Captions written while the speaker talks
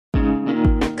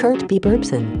Kurt B.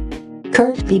 Burbson.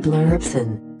 Kurt B.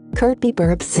 Blurbson. Kurt B.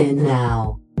 Burbson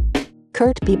now.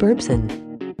 Kurt B.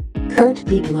 Burbson. Kurt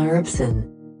B. Blurbson.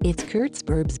 It's Kurt's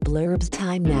Burbs Blurbs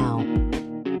time now.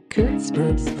 Kurt's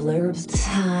Burbs Blurbs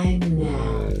time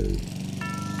now.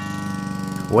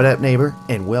 What up, neighbor,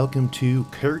 and welcome to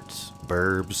Kurt's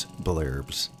Burbs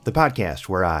Blurbs, the podcast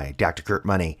where I, Dr. Kurt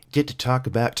Money, get to talk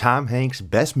about Tom Hanks'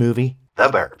 best movie, The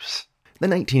Burbs, the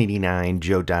 1989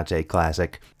 Joe Dante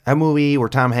classic, a movie where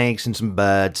Tom Hanks and some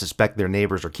buds suspect their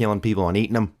neighbors are killing people and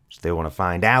eating them, so they want to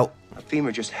find out. A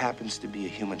femur just happens to be a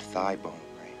human thigh bone,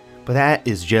 right? But that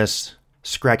is just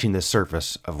scratching the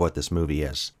surface of what this movie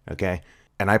is, okay?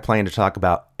 And I plan to talk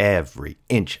about every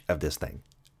inch of this thing,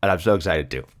 and I'm so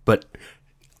excited to. But,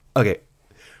 okay,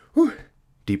 whew.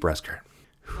 Deep breath, Kurt.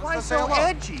 Why so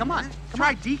edgy? Come on,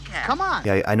 try decaf. Come on.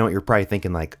 Yeah, I know what you're probably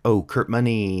thinking, like, oh, Kurt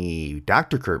Money,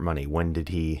 Dr. Kurt Money, when did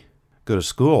he go to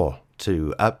school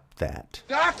to up that?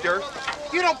 Doctor?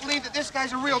 You don't believe that this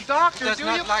guy's a real doctor, do you?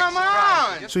 Like Come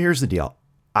on. So here's the deal.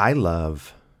 I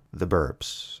love The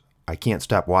Burbs. I can't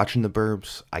stop watching The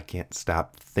Burbs. I can't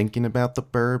stop thinking about The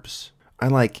Burbs.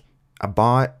 I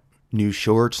bought new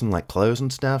shorts and like clothes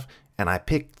and stuff, and I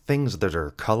picked things that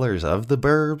are colors of The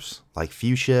Burbs, like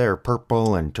fuchsia or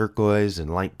purple and turquoise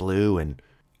and light blue, and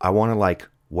I want to like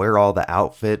wear all the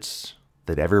outfits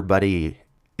that everybody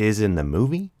is in the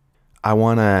movie. I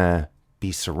want to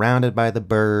be surrounded by The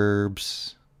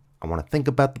Burbs. I want to think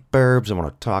about The Burbs. I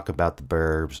want to talk about The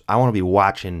Burbs. I want to be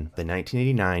watching the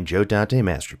 1989 Joe Dante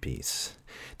masterpiece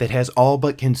that has all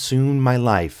but consumed my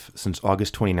life since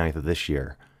August 29th of this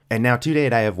year. And now to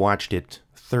date, I have watched it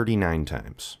 39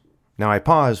 times. Now I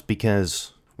paused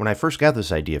because when I first got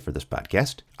this idea for this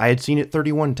podcast, I had seen it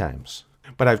 31 times.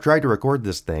 But I've tried to record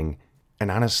this thing, and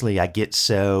honestly, I get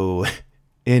so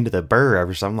into The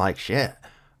Burbs, I'm like, shit,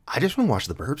 I just want to watch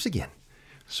The Burbs again.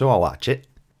 So I'll watch it.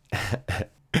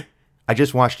 I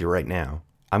just watched it right now.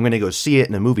 I'm going to go see it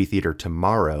in a movie theater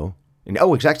tomorrow. And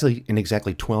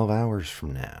exactly 12 hours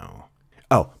from now.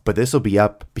 Oh, but this will be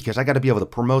up because I got to be able to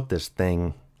promote this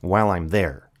thing while I'm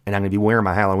there. And I'm going to be wearing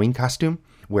my Halloween costume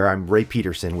where I'm Ray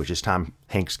Peterson, which is Tom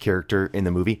Hanks' character in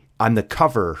the movie. I'm the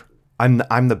cover.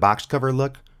 I'm the box cover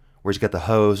look where he's got the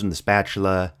hose and the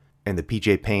spatula and the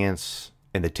PJ pants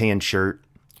and the tan shirt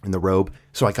and the robe.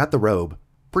 So I got the robe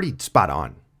pretty spot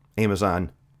on.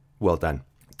 Amazon, well done.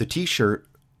 The t-shirt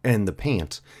and the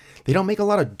pants, they don't make a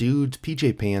lot of dudes'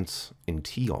 PJ pants in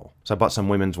teal. So I bought some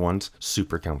women's ones,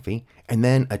 super comfy. And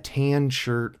then a tan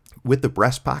shirt with the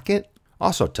breast pocket,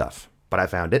 also tough, but I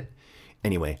found it.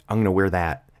 Anyway, I'm going to wear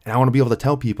that. And I want to be able to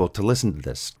tell people to listen to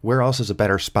this. Where else is a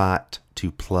better spot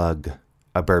to plug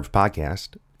a Burbs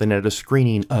podcast than at a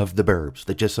screening of The Burbs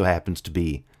that just so happens to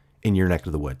be in your neck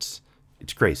of the woods?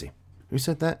 It's crazy. Who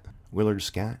said that? Willard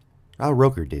Scott? Al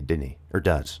Roker did, didn't he? Or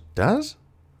does? Does?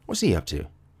 What's he up to?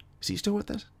 Is he still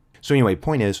with us? So anyway,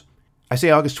 point is, I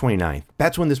say August 29th.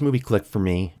 That's when this movie clicked for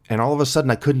me, and all of a sudden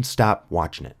I couldn't stop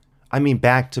watching it. I mean,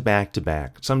 back to back to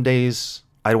back. Some days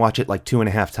I'd watch it like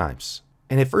 2.5 times.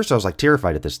 And at first I was like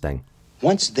terrified at this thing.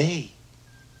 Once they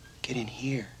get in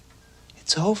here,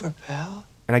 it's over, pal.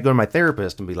 And I'd go to my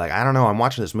therapist and be like, I don't know, I'm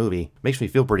watching this movie. Makes me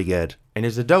feel pretty good. And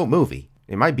it's a dope movie.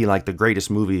 It might be like the greatest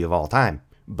movie of all time.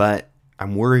 But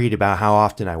I'm worried about how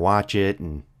often I watch it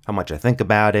and how much I think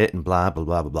about it and blah, blah,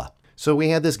 blah, blah, blah. So we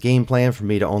had this game plan for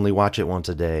me to only watch it once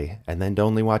a day and then to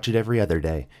only watch it every other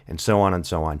day and so on and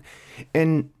so on.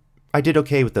 And I did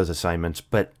okay with those assignments,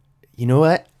 but you know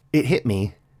what? It hit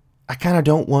me. I kind of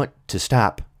don't want to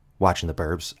stop watching The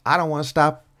Burbs. I don't want to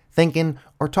stop thinking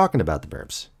or talking about The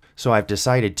Burbs. So I've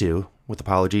decided to, with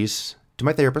apologies to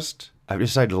my therapist, I've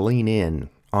decided to lean in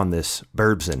on this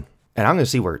Burbsin. And I'm going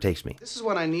to see where it takes me. This is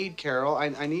what I need, Carol. I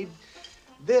need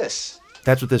this.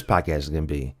 That's what this podcast is going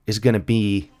to be. It's going to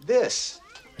be This.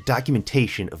 a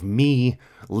documentation of me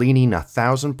leaning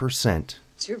 1,000%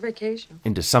 It's your vacation.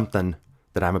 into something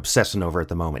that I'm obsessing over at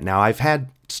the moment. Now, I've had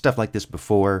stuff like this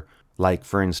before, like,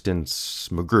 for instance,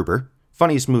 MacGruber.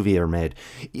 Funniest movie ever made.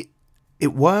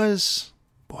 It was...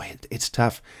 Boy, it's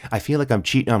tough. I feel like I'm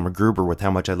cheating on MacGruber with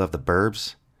how much I love The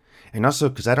Burbs. And also,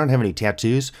 because I don't have any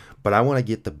tattoos, but I want to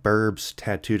get The Burbs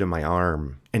tattooed on my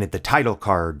arm. And at the title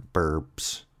card,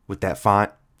 Burbs, with that font,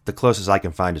 the closest I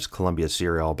can find is Columbia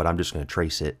Cereal, but I'm just going to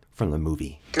trace it from the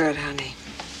movie. Good, honey.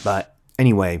 But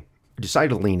anyway, I decided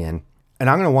to lean in, and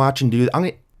I'm going to watch and do...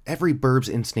 every Burbs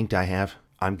instinct I have,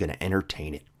 I'm going to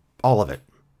entertain it. All of it.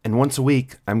 And once a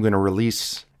week, I'm going to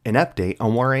release an update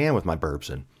on where I am with my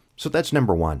Burbsin. So that's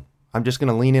number one. I'm just going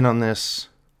to lean in on this.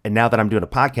 And now that I'm doing a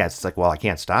podcast, it's like, well, I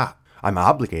can't stop. I'm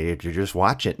obligated to just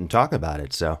watch it and talk about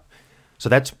it. So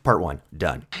that's part one.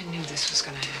 Done. I knew this was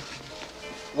going to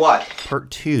happen. What?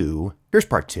 Part 2. Here's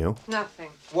part 2. Nothing.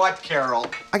 What, Carol?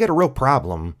 I got a real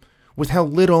problem with how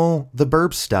little the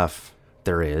Burbs stuff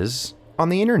there is on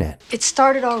the internet. It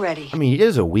started already. I mean, it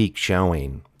is a weak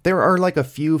showing. There are like a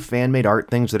few fan-made art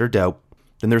things that are dope.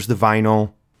 Then there's the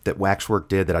vinyl that Waxwork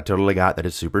did that I totally got that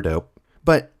is super dope.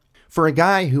 But for a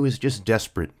guy who is just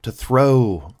desperate to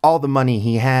throw all the money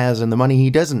he has and the money he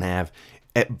doesn't have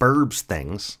at Burbs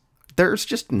things, there's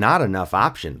just not enough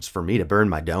options for me to burn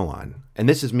my dough on. And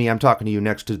this is me, I'm talking to you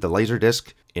next to the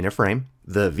Laserdisc in a frame,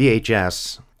 the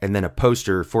VHS, and then a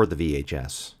poster for the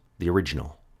VHS, the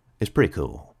original. It's pretty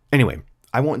cool. Anyway,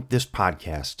 I want this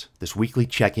podcast, this weekly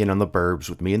check-in on the Burbs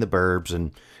with me and the Burbs,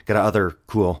 and got other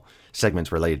cool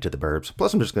segments related to the Burbs.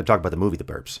 Plus, I'm just going to talk about the movie The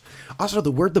Burbs. Also, the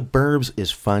word The Burbs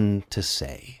is fun to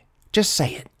say. Just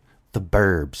say it. The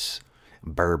Burbs.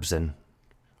 Burbsin.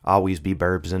 Always be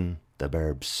Burbsin. The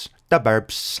Burbs. The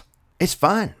Burbs. It's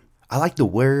fun. I like the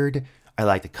word. I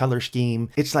like the color scheme.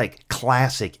 It's like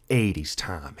classic 80s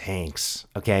Tom Hanks,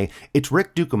 okay? It's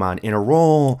Rick Ducommun in a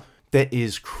role that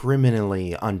is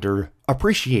criminally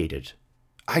underappreciated.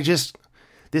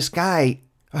 This guy,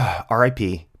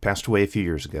 R.I.P., passed away a few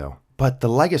years ago. But the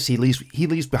legacy he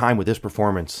leaves behind with this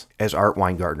performance as Art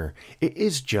Weingartner,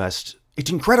 it's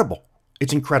incredible.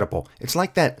 It's incredible. It's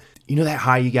like that, that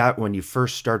high you got when you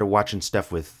first started watching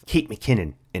stuff with Kate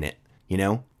McKinnon in it,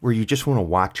 where you just want to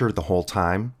watch her the whole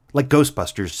time. Like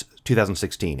Ghostbusters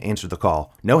 2016, Answer the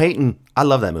Call. No hating. I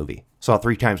love that movie. Saw it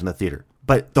 3 times in the theater.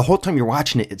 But the whole time you're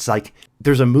watching it, it's like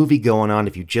there's a movie going on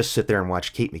if you just sit there and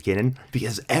watch Kate McKinnon,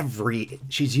 because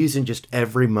she's using just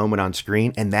every moment on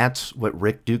screen, and that's what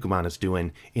Rick Ducommun is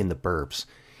doing in The Burbs.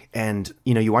 And,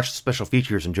 you watch the special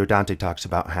features, and Joe Dante talks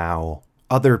about how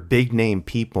other big-name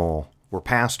people were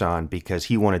passed on because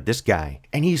he wanted this guy,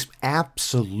 and he's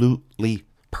absolutely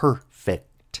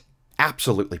perfect.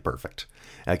 Absolutely perfect.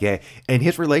 Okay? And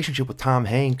his relationship with Tom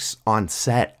Hanks on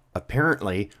set,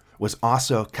 apparently, was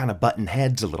also kind of butting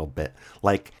heads a little bit.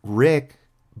 Like, Rick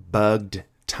bugged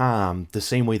Tom the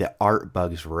same way that Art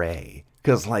bugs Ray.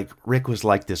 Because, Rick was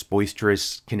like this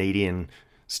boisterous Canadian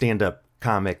stand-up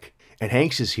comic, and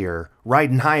Hanks is here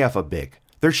riding high off of Big.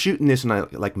 They're shooting this in,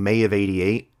 May of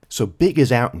 88. So Big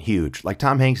is out and huge.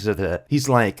 Tom Hanks is he's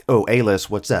like, oh, A-list,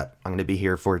 what's up? I'm going to be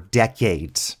here for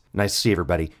decades. Nice to see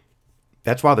everybody.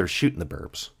 That's why they're shooting The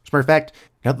Burbs. As a matter of fact,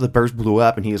 now that The Burbs blew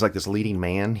up and he was like this leading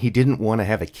man, he didn't want to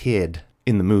have a kid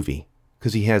in the movie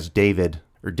because he has Dave,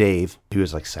 who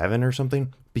is 7 or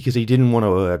something, because he didn't want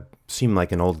to seem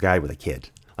like an old guy with a kid.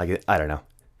 I don't know.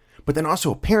 But then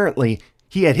also apparently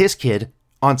he had his kid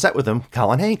on set with him,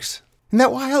 Colin Hanks. Isn't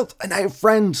that wild? And I have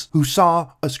friends who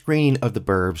saw a screening of The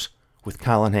Burbs with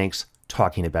Colin Hanks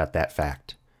talking about that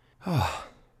fact. Oh,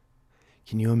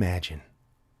 can you imagine?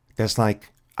 That's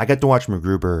I got to watch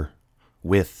MacGruber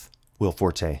with Will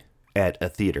Forte at a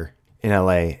theater in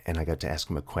LA, and I got to ask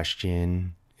him a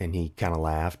question, and he kind of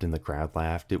laughed, and the crowd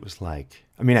laughed. It was I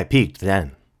peaked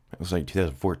then. It was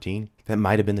 2014. That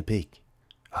might have been the peak.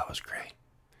 Oh, it was great.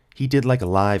 He did a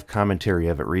live commentary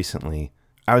of it recently.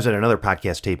 I was at another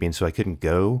podcast taping, so I couldn't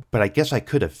go, but I guess I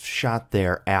could have shot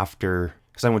there after,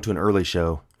 because I went to an early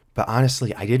show. But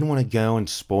honestly, I didn't want to go and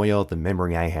spoil the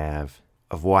memory I have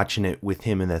of watching it with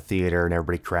him in the theater and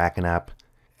everybody cracking up,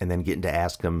 and then getting to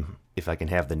ask him if I can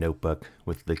have the notebook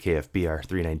with the KFBR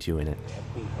 392 in it.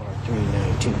 KFBR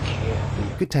 392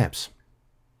 KFBR. Good times.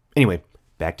 Anyway,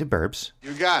 back to Burbs.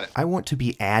 You got it. I want to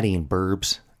be adding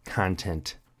Burbs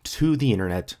content to the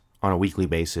internet on a weekly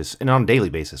basis, and on a daily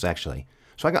basis, actually.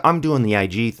 So I'm doing the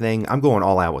IG thing. I'm going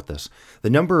all out with this. The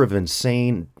number of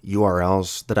insane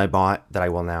URLs that I bought that I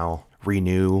will now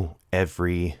renew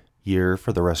every year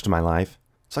for the rest of my life.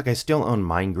 It's I still own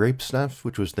Mindgrape stuff,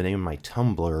 which was the name of my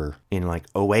Tumblr in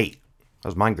 08. I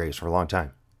was Mindgrapes for a long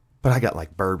time. But I got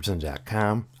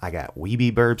Burbsin.com. I got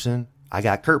Weeby Burbsin. I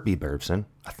got Kurt B. Burbsin.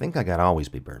 I think I got Always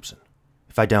Be Burbsin.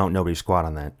 If I don't, nobody squat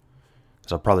on that.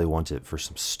 Because I'll probably want it for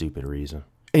some stupid reason.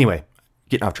 Anyway,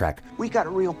 getting off track. We got a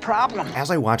real problem.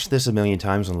 As I watch this a million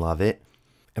times and love it,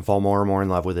 and fall more and more in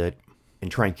love with it, and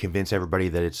try and convince everybody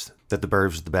that The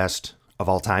Burbs is the best of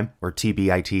all time, or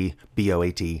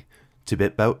TBITBOAT, to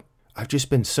BitBoat, I've just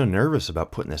been so nervous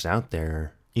about putting this out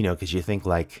there, because you think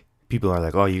people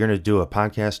are oh, you're going to do a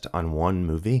podcast on one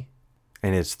movie,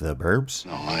 and it's The Burbs?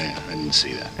 No, I didn't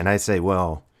see that. And I say,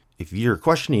 well, if you're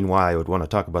questioning why I would want to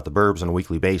talk about The Burbs on a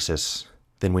weekly basis,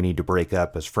 then we need to break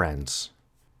up as friends,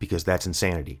 because that's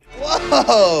insanity.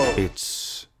 Whoa!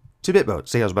 It's to BitBoat.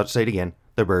 See, I was about to say it again.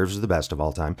 The Burbs is the best of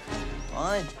all time.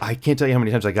 What? I can't tell you how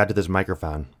many times I got to this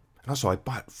microphone. And also, I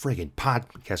bought friggin'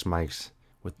 podcast mics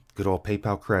with good old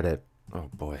PayPal credit. Oh,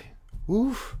 boy.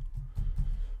 Oof.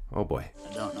 Oh boy.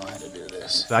 I don't know how to do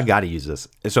this. So I gotta use this.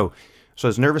 So I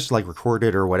was nervous to like record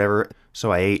it or whatever,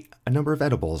 so I ate a number of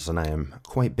edibles and I am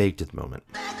quite baked at the moment.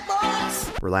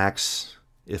 Relax.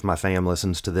 If my fam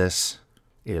listens to this,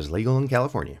 it is legal in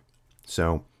California.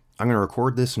 So I'm gonna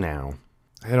record this now.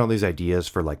 I had all these ideas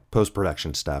for like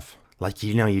post-production stuff. Like,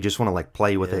 you know, you just want to like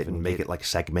play with it and make it like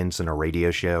segments in a radio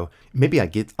show. Maybe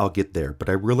I'll get there, but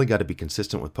I really got to be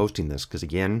consistent with posting this because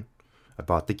again, I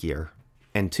bought the gear.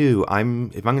 And two, if I'm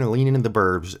going to lean into the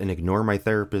burbs and ignore my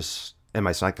therapist and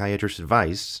my psychiatrist's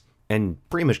advice and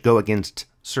pretty much go against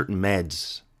certain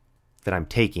meds that I'm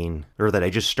taking or that I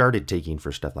just started taking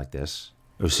for stuff like this,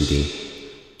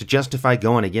 OCD, to justify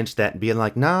going against that and being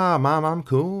like, nah, Mom, I'm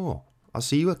cool. I'll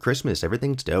see you at Christmas.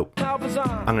 Everything's dope. I'm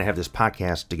going to have this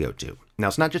podcast to go to. Now,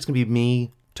 it's not just going to be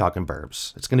me talking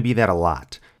burbs. It's going to be that a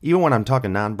lot. Even when I'm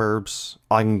talking non-burbs,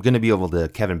 I'm going to be able to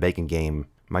Kevin Bacon game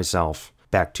myself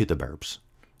back to the burbs.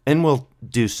 And we'll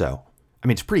do so. I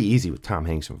mean, it's pretty easy with Tom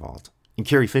Hanks involved. And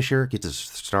Carrie Fisher gets his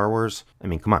Star Wars. I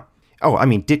mean, come on. Oh, I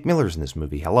mean, Dick Miller's in this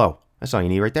movie. Hello. That's all you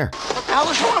need right there. What the hell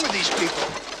is wrong with these people?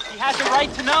 He has a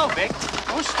right to know, Vic.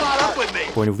 Don't start up with me.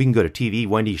 Boy, if we can go to TV,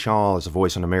 Wendy Shaw is a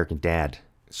voice on American Dad.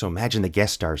 So imagine the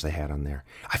guest stars they had on there.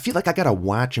 I feel like I gotta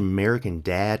watch American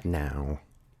Dad now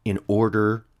in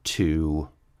order to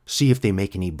see if they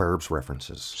make any Burbs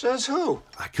references. Says who?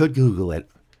 I could Google it,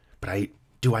 but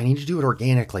do I need to do it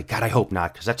organically? God, I hope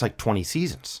not, because that's like 20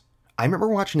 seasons. I remember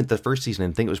watching it the first season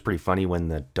and think it was pretty funny when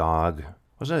the dog,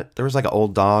 there was like an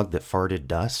old dog that farted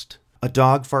dust. A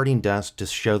dog farting dust to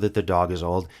show that the dog is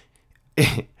old.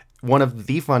 One of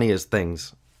the funniest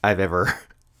things I've ever.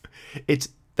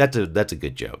 That's a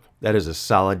good joke. That is a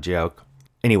solid joke.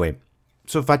 Anyway,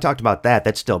 so if I talked about that,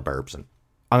 that's still burbs. And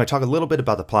I'm going to talk a little bit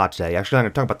about the plot today. Actually, I'm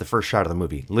going to talk about the first shot of the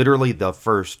movie. Literally the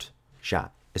first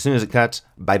shot. As soon as it cuts,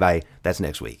 bye-bye. That's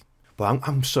next week. But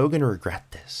I'm so going to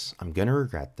regret this. I'm going to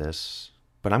regret this.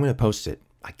 But I'm going to post it.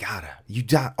 I gotta. You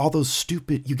got all those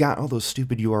stupid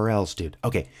URLs, dude.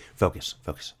 Okay, focus.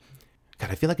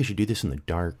 God, I feel like I should do this in the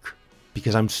dark.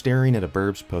 Because I'm staring at a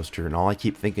Burbs poster and all I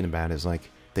keep thinking about is like,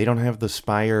 they don't have the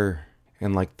spire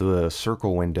and like the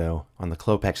circle window on the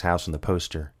Klopex house in the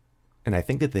poster. And I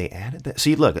think that they added that.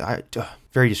 See, look, I'm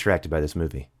very distracted by this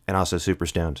movie. And also super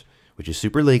stoned, which is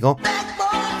super legal.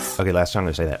 Okay, last time I'm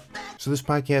going to say that. So this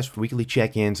podcast, weekly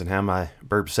check-ins and how my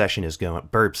Burb session is going.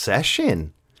 Burb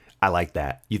session? I like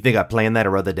that. You think I planned that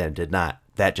or other than did not.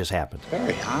 That just happened.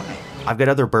 Very high. I've got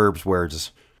other Burbs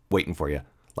words waiting for you.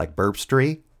 Like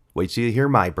Burbstree. Wait till you hear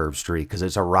my Burbstree, because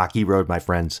it's a rocky road, my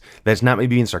friends. That's not me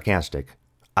being sarcastic.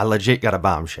 I legit got a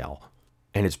bombshell.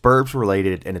 And it's Burbs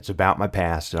related, and it's about my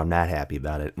past, and I'm not happy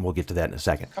about it. And we'll get to that in a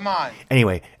second. Come on.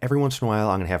 Anyway, every once in a while,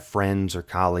 I'm going to have friends or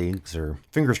colleagues or,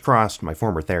 fingers crossed, my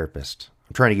former therapist.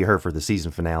 I'm trying to get her for the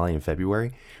season finale in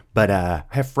February. But I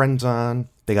have friends on.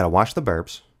 They got to watch the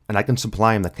Burbs, and I can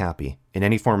supply them the copy in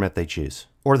any format they choose.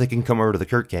 Or they can come over to the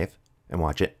Kurt Cave and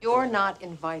watch it. You're not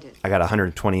invited. I got a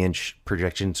 120-inch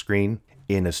projection screen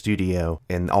in a studio,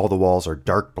 and all the walls are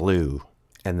dark blue.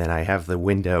 And then I have the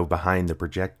window behind the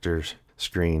projector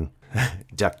screen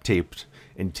duct taped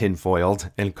and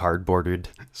tinfoiled and cardboarded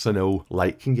so no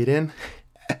light can get in.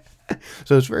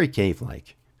 So it's very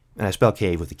cave-like. And I spell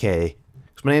cave with a K.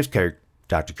 Because my name's Kurt.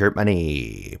 Dr. Kurt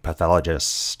Money,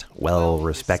 pathologist,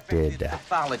 well-respected.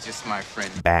 Pathologist, my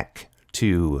friend. Back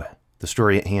to the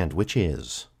story at hand, which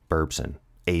is Burbson.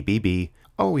 ABB,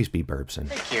 always be Burbson.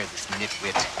 Take care of this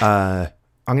nitwit.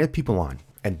 I'm going to have people on,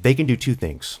 and they can do two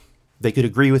things. They could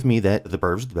agree with me that the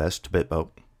Burbs are the best bit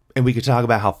boat, and we could talk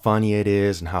about how funny it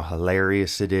is and how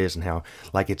hilarious it is and how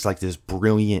like it's like this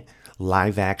brilliant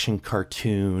live-action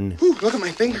cartoon. Ooh, look at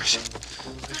my fingers.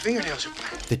 My fingernails are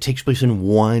black. That takes place in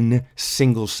one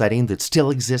single setting that still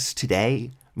exists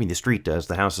today. I mean, the street does.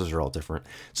 The houses are all different.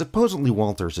 Supposedly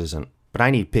Walters isn't, but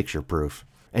I need picture proof.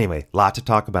 Anyway, lot to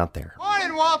talk about there.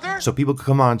 Morning, Walter. So people could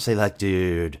come on and say like,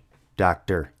 dude,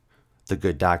 doctor, the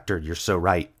good doctor, you're so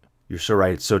right. You're so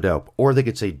right. It's so dope. Or they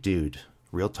could say, dude,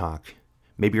 real talk.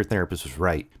 Maybe your therapist was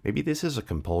right. Maybe this is a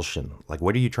compulsion. Like,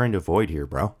 what are you trying to avoid here,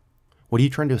 bro? What are you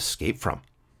trying to escape from?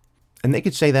 And they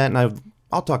could say that, and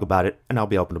I'll talk about it, and I'll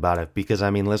be open about it. Because, I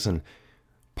mean, listen,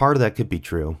 part of that could be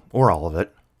true, or all of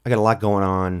it. I got a lot going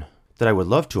on that I would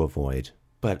love to avoid,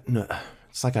 but no,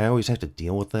 it's like I always have to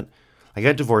deal with it. I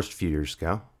got divorced a few years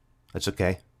ago. That's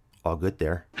okay. All good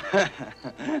there.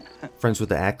 Friends with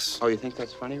the ex. Oh, you think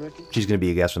that's funny, Ricky? She's going to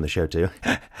be a guest on the show, too.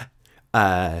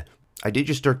 I did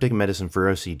just start taking medicine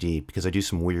for OCD because I do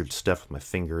some weird stuff with my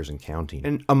fingers and counting,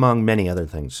 and among many other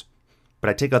things. But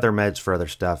I take other meds for other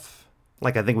stuff,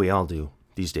 like I think we all do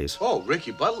these days. Oh,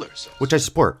 Ricky Butler. Which I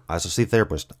support. I also see a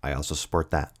therapist. I also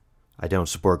support that. I don't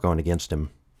support going against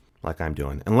him like I'm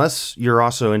doing. Unless you're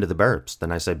also into the Burbs,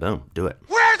 then I say boom, do it.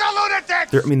 Where's the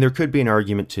lunatic? There could be an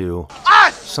argument to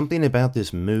Us! something about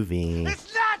this movie.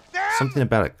 It's not them! Something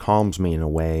about it calms me in a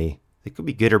way. It could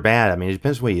be good or bad. I mean, it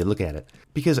depends the way you look at it.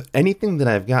 Because anything that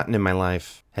I've gotten in my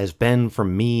life has been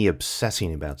from me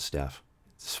obsessing about stuff.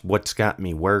 It's what's got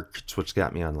me work. It's what's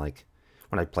got me on, like,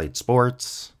 when I played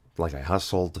sports, like I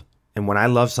hustled. And when I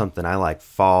love something, I, like,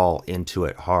 fall into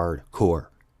it hardcore.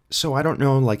 So I don't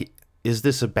know, like, is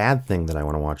this a bad thing that I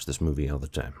want to watch this movie all the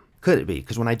time? Could it be?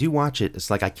 Because when I do watch it,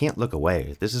 it's like I can't look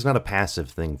away. This is not a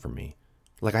passive thing for me.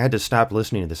 Like, I had to stop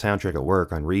listening to the soundtrack at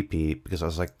work on repeat because I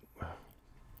was like,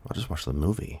 I'll just watch the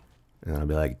movie. And I'll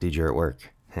be like, dude, you're at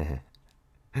work.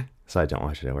 So I don't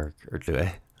watch it at work, or do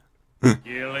I?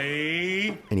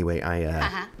 Gilly! Anyway,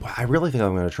 I really think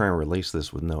I'm going to try and release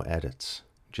this with no edits.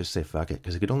 Just say fuck it,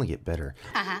 because it could only get better.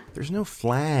 There's no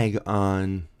flag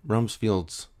on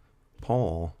Rumsfeld's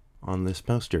pole on this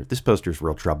poster. This poster's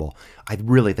real trouble. I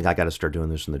really think I got to start doing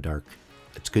this in the dark.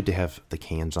 It's good to have the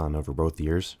cans on over both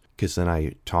ears, because then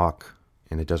I talk,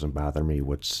 and it doesn't bother me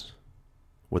what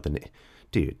the...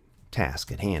 Dude, task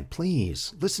at hand.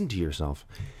 Please, listen to yourself.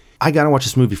 I gotta watch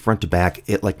this movie front to back.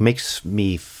 It, like, makes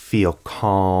me feel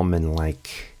calm and,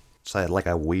 like... It's like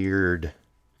a weird,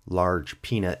 large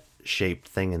peanut-shaped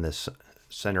thing in the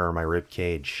center of my rib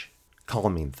cage.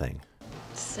 Calming thing.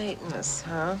 Satanists,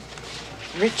 huh?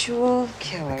 Ritual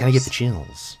killers. I kind of get the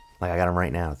chills. Like, I got them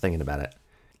right now, thinking about it.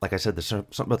 Like I said, there's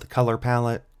something about the color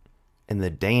palette and the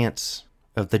dance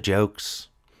of the jokes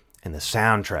and the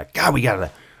soundtrack. God,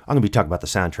 I'm going to be talking about the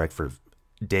soundtrack for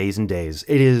days and days.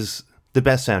 It is the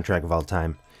best soundtrack of all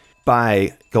time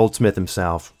by Goldsmith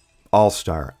himself.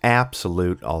 All-star.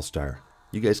 Absolute all-star.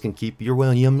 You guys can keep your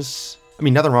Williams. I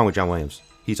mean, nothing wrong with John Williams.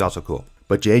 He's also cool.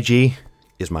 But JG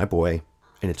is my boy.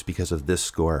 And it's because of this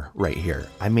score right here.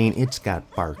 I mean, it's got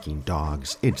barking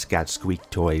dogs. It's got squeak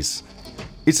toys.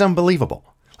 It's unbelievable.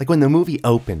 Like when the movie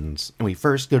opens and we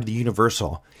first go to the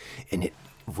Universal and it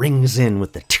rings in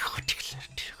with the...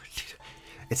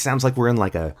 It sounds like we're in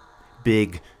like a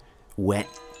big, wet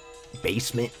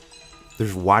basement.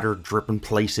 There's water dripping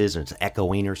places and it's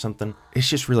echoing or something. It's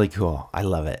just really cool. I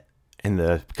love it. And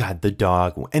the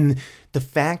dog. And the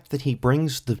fact that he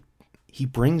brings the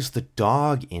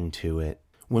dog into it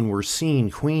when we're seeing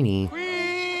Queenie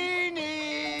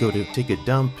go to take a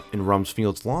dump in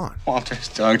Rumsfeld's lawn. Walter's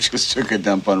dog just took a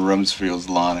dump on Rumsfeld's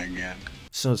lawn again.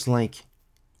 So it's like,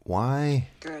 why?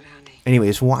 Good, honey. Anyway,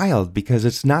 it's wild because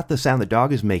it's not the sound the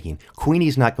dog is making.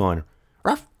 Queenie's not going,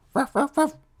 ruff, ruff, ruff,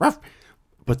 ruff, ruff.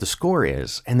 But the score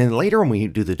is. And then later when we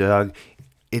do the dog,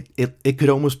 it could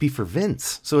almost be for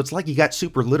Vince. So it's like you got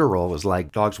super literal. It was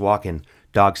like dogs walking,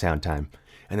 dog sound time.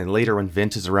 And then later when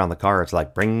Vince is around the car, it's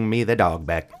like, bring me the dog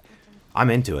back. I'm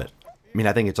into it. I mean,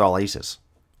 I think it's all aces.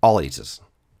 All aces.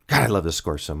 God, I love this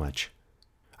score so much.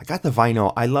 I got the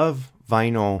vinyl. I love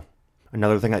vinyl.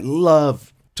 Another thing I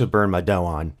love to burn my dough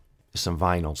on is some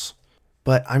vinyls.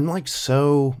 But I'm like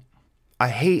I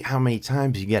hate how many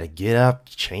times you gotta get up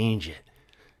to change it.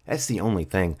 That's the only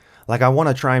thing. Like, I want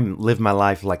to try and live my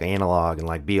life like analog and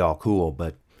like be all cool,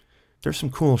 but there's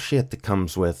some cool shit that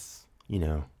comes with,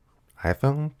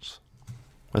 iPhones.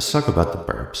 Let's talk about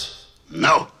the Burbs.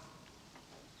 No.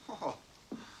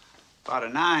 About a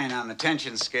 9 on the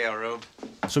tension scale, Rube.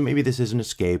 So maybe this is an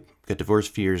escape. Got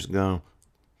divorced a few years ago.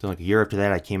 Then like a year after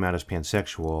that, I came out as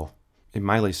pansexual. And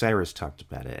Miley Cyrus talked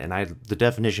about it. And the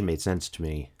definition made sense to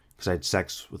me. Because I had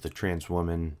sex with a trans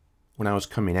woman. When I was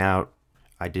coming out,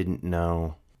 I didn't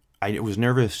know. I was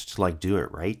nervous to like do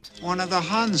it right. One of the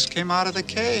Huns came out of the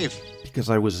cave. Because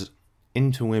I was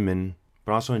into women,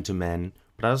 but also into men.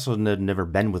 But I also had never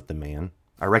been with the man.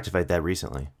 I rectified that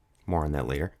recently. More on that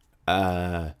later.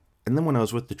 And then when I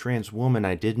was with the trans woman,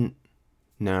 I didn't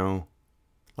know.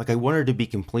 Like, I wanted to be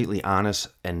completely honest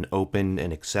and open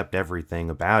and accept everything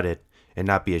about it and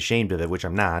not be ashamed of it, which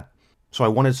I'm not. So I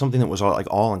wanted something that was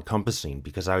all encompassing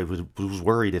because I was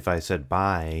worried if I said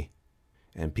bye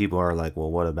and people are like,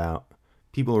 well, what about?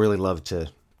 People really love to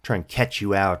try and catch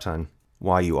you out on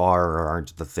why you are or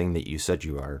aren't the thing that you said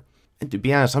you are. And to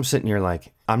be honest, I'm sitting here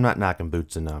like, I'm not knocking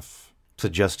boots enough to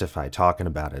justify talking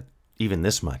about it, even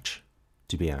this much,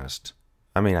 to be honest.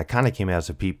 I mean, I kind of came out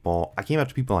to people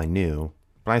I knew,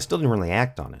 but I still didn't really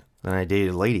act on it. Then I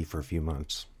dated a lady for a few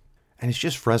months. And it's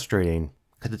just frustrating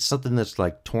because it's something that's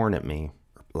like torn at me,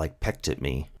 like pecked at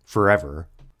me forever,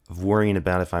 of worrying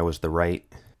about if I was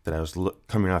that I was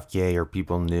coming off gay or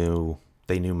people knew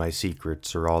my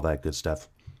secrets or all that good stuff.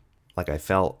 Like I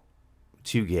felt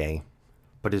too gay.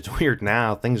 But it's weird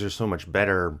now. Things are so much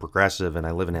better and progressive, and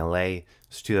I live in LA.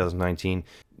 It's 2019.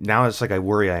 Now it's like I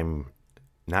worry I'm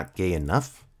not gay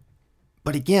enough.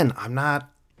 But again, I'm not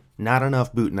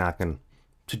enough boot knocking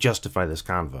to justify this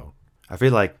convo. I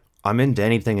feel like I'm into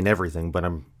anything and everything, but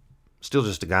I'm still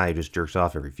just a guy who just jerks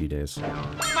off every few days.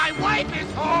 My wife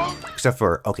is home! Except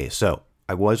for, okay, so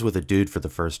I was with a dude for the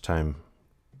first time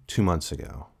 2 months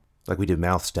ago. Like, we did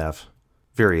mouth stuff,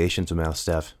 variations of mouth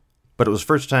stuff. But it was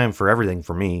first time for everything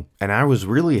for me. And I was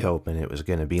really hoping it was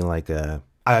going to be like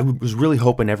I was really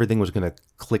hoping everything was going to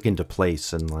click into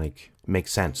place and, like, make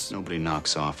sense. Nobody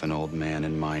knocks off an old man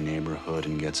in my neighborhood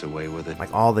and gets away with it.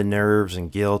 Like, all the nerves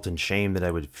and guilt and shame that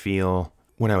I would feel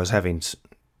when I was having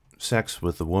sex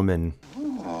with a woman,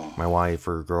 my wife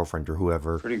or girlfriend or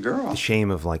whoever. Pretty girl. The shame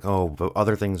of, like, oh, but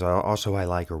other things also I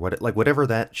like, or what, like, whatever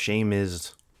that shame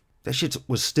is, that shit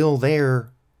was still there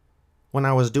when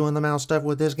I was doing the mouth stuff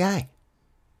with this guy.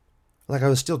 Like, I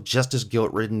was still just as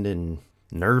guilt-ridden and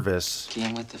nervous.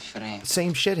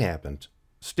 Same shit happened.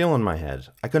 Still in my head.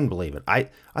 I couldn't believe it. I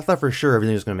thought for sure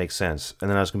everything was going to make sense. And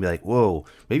then I was going to be like, whoa,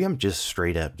 maybe I'm just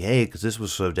straight up gay because this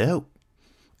was so dope.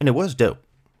 And it was dope.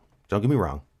 Don't get me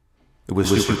wrong. It was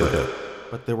super dope.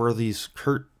 But there were these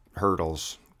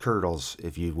hurdles,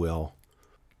 if you will,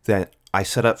 that I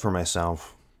set up for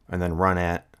myself and then run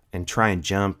at and try and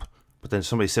jump. But then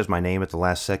somebody says my name at the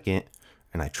last second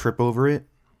and I trip over it.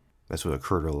 That's what a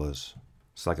curdle is.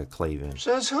 It's like a clave-in.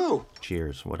 Says who?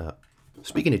 Cheers. What up?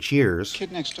 Speaking of Cheers,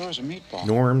 Kid next door's a meatball.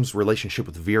 Norm's relationship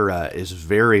with Vera is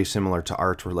very similar to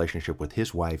Art's relationship with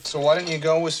his wife. So why didn't you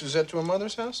go with Suzette to her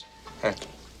mother's house? Hey,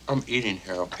 I'm eating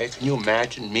here, okay? Can you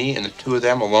imagine me and the two of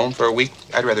them alone for a week?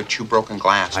 I'd rather chew broken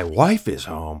glass. My wife is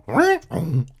home.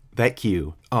 That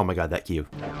cue. Oh my god, that cue.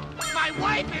 My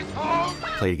wife is home!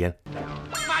 Play it again.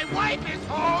 My wife is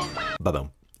home!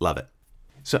 Ba-boom. Love it.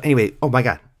 So anyway, oh my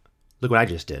god. Look what I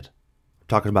just did.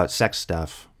 Talking about sex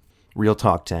stuff. Real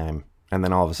talk time. And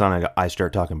then all of a sudden I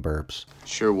start talking burps.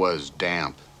 Sure was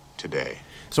damp today.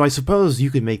 So I suppose you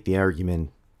could make the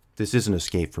argument, this is an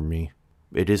escape from me.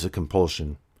 It is a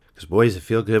compulsion. Because boy, does it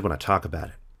feel good when I talk about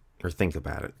it. Or think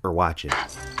about it. Or watch it.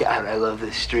 God, I love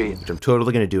this street. Which I'm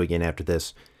totally going to do again after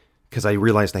this. Because I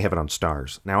realized I have it on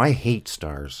Stars. Now I hate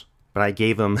Stars. But I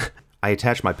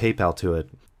attached my PayPal to it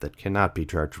that cannot be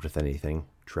charged with anything.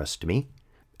 Trust me.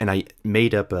 And I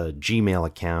made up a Gmail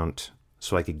account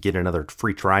so I could get another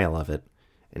free trial of it.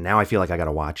 And now I feel like I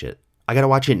gotta watch it. I gotta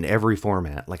watch it in every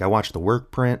format. Like, I watched the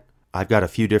work print. I've got a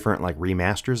few different, like,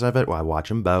 remasters of it. Well, I watch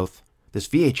them both. This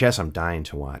VHS I'm dying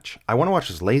to watch. I want to watch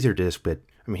this Laserdisc, but,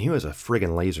 I mean, he was a friggin'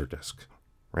 Laserdisc.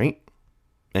 Right?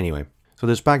 Anyway. So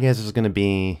this podcast is gonna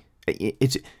be...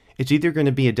 It's either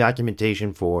gonna be a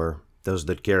documentation for those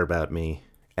that care about me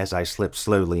as I slip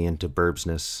slowly into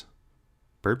burbsness.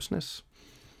 Burbsness?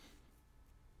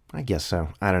 I guess so.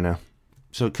 I don't know.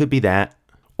 So it could be that.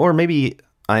 Or maybe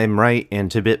I'm right and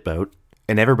Tibet Boat,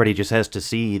 and everybody just has to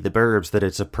see the burbs that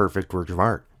it's a perfect work of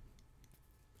art.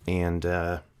 And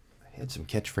I had some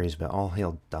catchphrase about all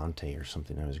hail Dante or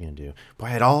something I was going to do. Boy,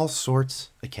 I had all sorts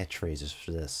of catchphrases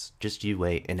for this. Just you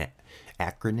wait. And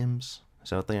acronyms? Is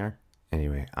that what they are?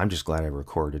 Anyway, I'm just glad I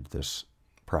recorded this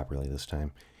properly this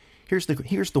time. Here's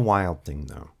the wild thing,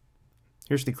 though.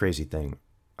 Here's the crazy thing.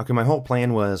 Okay, my whole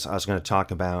plan was I was going to talk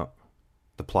about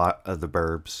the plot of The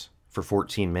Burbs for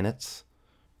 14 minutes.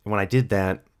 And when I did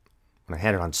that, when I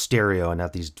had it on stereo and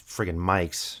not these friggin'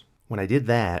 mics, when I did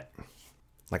that,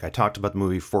 like I talked about the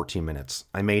movie 14 minutes.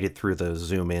 I made it through the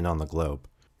zoom in on the globe.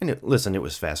 And it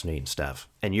was fascinating stuff.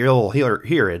 And you'll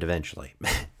hear it eventually.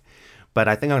 But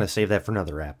I think I'm going to save that for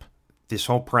another app. This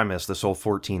whole premise, this whole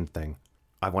 14 thing,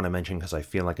 I want to mention because I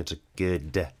feel like it's a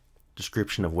good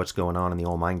description of what's going on in the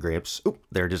old Mind Grapes. Oop,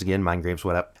 there it is again, Mind Grapes,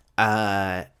 what up?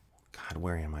 God,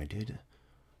 where am I, dude?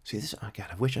 See, this, oh God,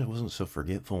 I wish I wasn't so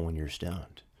forgetful when you're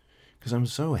stoned. Because I'm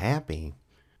so happy.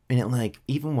 And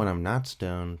even when I'm not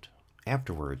stoned,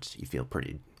 afterwards, you feel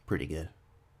pretty good.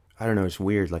 I don't know, it's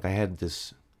weird. Like, I had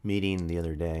this meeting the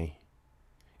other day,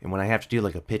 and when I have to do,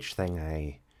 like, a pitch thing,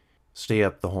 I stay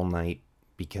up the whole night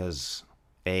because...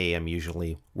 A, I'm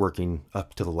usually working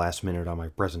up to the last minute on my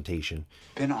presentation.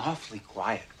 Been awfully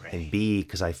quiet, Ray. And B,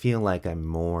 because I feel like I'm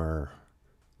more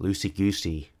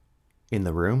loosey-goosey in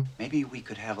the room. Maybe we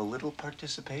could have a little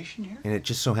participation here? And it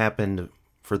just so happened,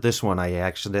 for this one, I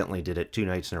accidentally did it 2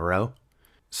 nights in a row.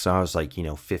 So I was like,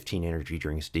 15 energy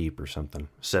drinks deep or something.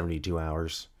 72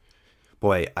 hours.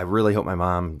 Boy, I really hope my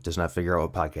mom does not figure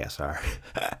out what podcasts are.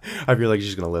 I feel like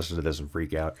she's going to listen to this and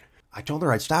freak out. I told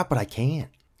her I'd stop, but I can't.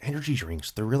 Energy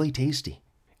drinks, they're really tasty.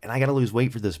 And I gotta lose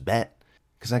weight for this bet.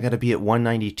 Because I gotta be at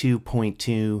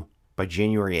 192.2 by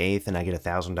January 8th and I get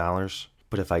 $1,000.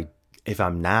 But if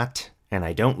I'm not, and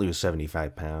I don't lose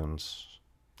 75 pounds,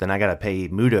 then I gotta pay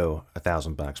Muto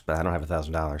 $1,000, but I don't have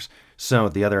 $1,000. So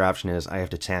the other option is I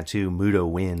have to tattoo Muto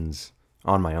Wins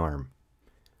on my arm.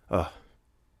 Ugh.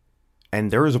 And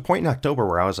there was a point in October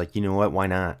where I was like, you know what, why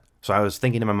not? So I was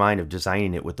thinking in my mind of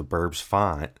designing it with the Burbs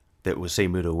font that would say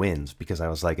Muto Wins, because I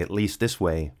was like, at least this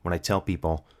way, when I tell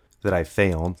people that I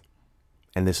failed,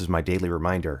 and this is my daily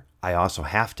reminder, I also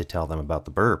have to tell them about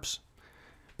the Burbs,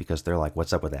 because they're like,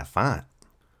 what's up with that font?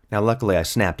 Now, luckily, I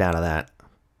snapped out of that,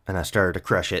 and I started to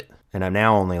crush it, and I'm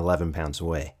now only 11 pounds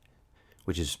away,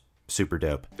 which is super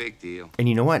dope. Big deal. And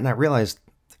you know what? And I realized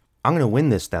I'm going to win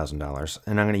this $1,000,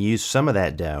 and I'm going to use some of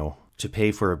that dough to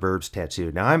pay for a Burbs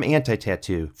tattoo. Now, I'm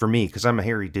anti-tattoo for me because I'm a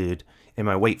hairy dude and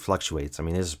my weight fluctuates. I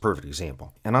mean, this is a perfect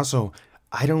example. And also,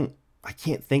 I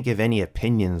can't think of any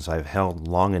opinions I've held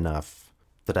long enough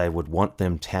that I would want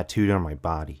them tattooed on my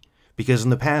body. Because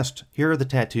in the past, here are the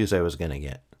tattoos I was going to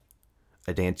get.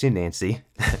 A Dancy Nancy.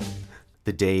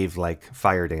 The Dave,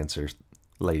 fire dancer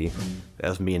lady. That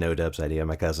was me and O-Dub's idea,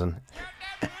 my cousin.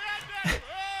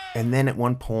 And then at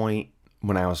one point,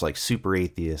 when I was super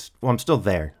atheist, well, I'm still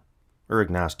there, or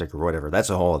agnostic or whatever. That's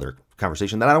a whole other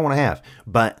conversation that I don't want to have.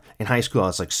 But in high school, I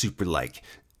was super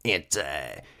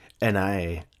anti. And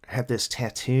I had this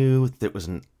tattoo that was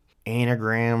an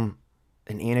anagram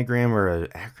or an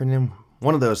acronym.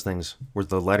 One of those things where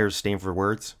the letters stand for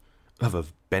words of a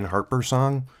Ben Harper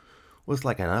song with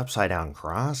an upside down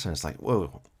cross. And it's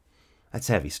whoa, that's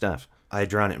heavy stuff. I had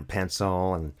drawn it in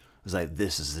pencil and was like,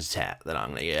 this is the tat that I'm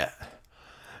going to get.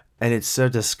 And it's so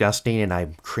disgusting, and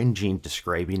I'm cringing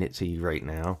describing it to you right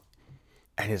now.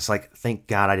 And it's thank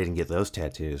God I didn't get those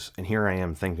tattoos. And here I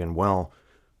am thinking, well,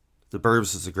 the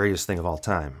Burbs is the greatest thing of all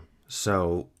time.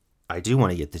 So I do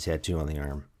want to get the tattoo on the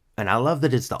arm. And I love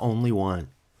that it's the only one.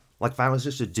 If I was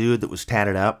just a dude that was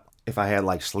tatted up, if I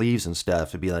had sleeves and stuff,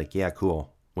 it'd be yeah,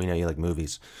 cool. We know you like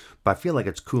movies. But I feel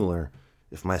it's cooler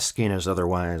if my skin is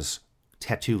otherwise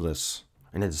tattooless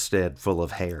and instead full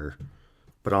of hair.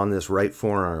 But on this right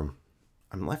forearm,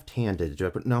 I'm left-handed,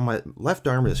 but no, my left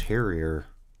arm is hairier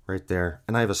right there.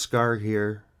 And I have a scar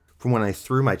here from when I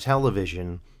threw my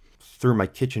television through my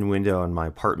kitchen window in my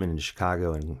apartment in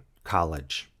Chicago in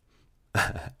college.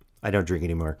 I don't drink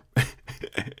anymore.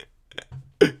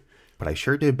 But I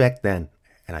sure did back then.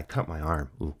 And I cut my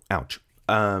arm. Ooh, ouch.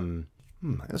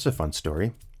 That's a fun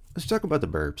story. Let's talk about the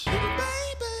Burbs.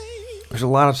 There's a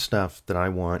lot of stuff that I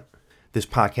want this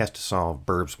podcast to solve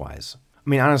Burbs-wise. I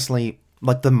mean, honestly,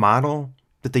 the model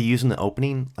that they use in the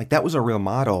opening, that was a real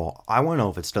model. I want to know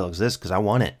if it still exists because I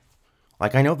want it.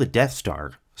 I know the Death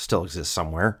Star still exists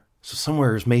somewhere. So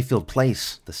somewhere is Mayfield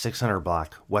Place, the 600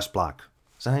 block, West Block.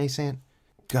 Is that how you say it?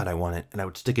 God, I want it. And I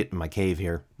would stick it in my cave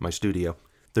here, my studio,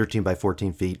 13 by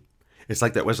 14 feet. It's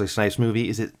like that Wesley Snipes movie.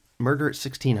 Is it Murder at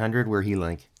 1600 where he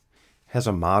has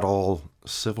a model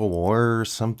Civil War or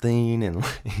something and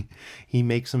he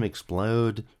makes them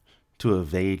explode to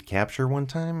evade capture one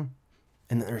time?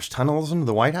 And there's tunnels into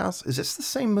the White House? Is this the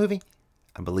same movie?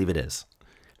 I believe it is.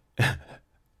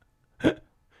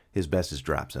 His best is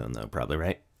Drop Zone, though, probably,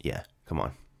 right? Yeah, come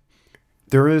on.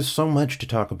 There is so much to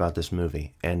talk about this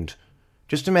movie, and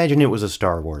just imagine it was a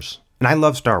Star Wars. And I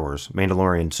love Star Wars.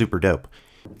 Mandalorian, super dope.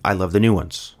 I love the new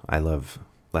ones. I love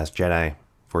Last Jedi,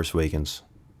 Force Awakens.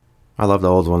 I love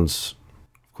the old ones.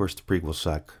 Of course, the prequels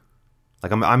suck.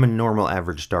 I'm a normal,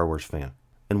 average Star Wars fan.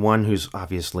 And one who's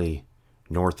obviously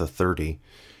north of 30,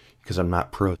 because I'm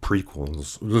not pro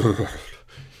prequels.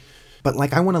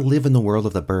 But I want to live in the world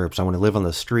of the Burbs. I want to live on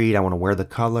the street. I want to wear the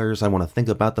colors. I want to think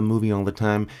about the movie all the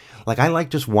time. I like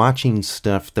just watching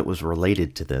stuff that was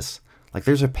related to this.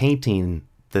 There's a painting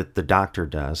that the doctor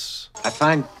does. I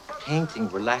find painting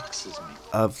relaxes me.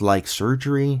 Of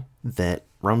surgery that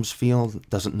Rumsfeld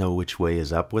doesn't know which way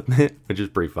is up with it, which is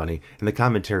pretty funny. In the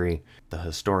commentary, the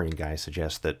historian guy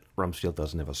suggests that Rumsfeld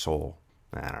doesn't have a soul.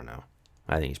 I don't know.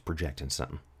 I think he's projecting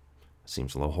something.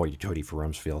 Seems a little hoity-toity for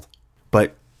Rumsfeld.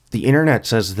 But the internet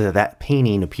says that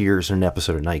painting appears in an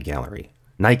episode of Night Gallery.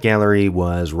 Night Gallery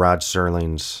was Rod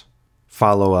Serling's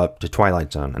follow-up to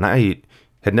Twilight Zone. And I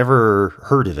had never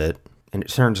heard of it. And it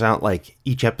turns out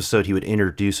each episode he would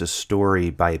introduce a story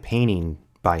by a painting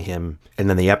by him. And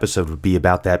then the episode would be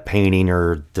about that painting,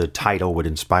 or the title would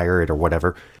inspire it or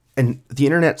whatever. And the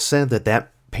internet said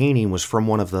that painting was from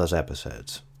one of those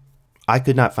episodes. I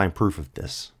could not find proof of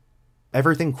this.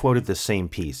 Everything quoted the same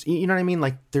piece. You know what I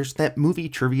mean? There's that movie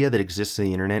trivia that exists on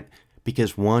the internet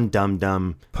because one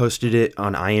dum-dum posted it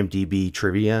on IMDb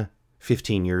trivia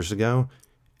 15 years ago,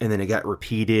 and then it got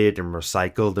repeated and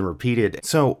recycled and repeated.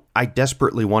 So I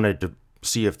desperately wanted to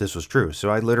see if this was true. So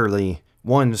I literally,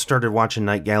 started watching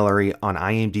Night Gallery on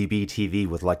IMDb TV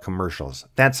with commercials.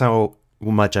 That's how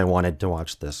much I wanted to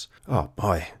watch this. Oh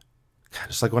boy. God,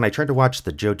 it's like when I tried to watch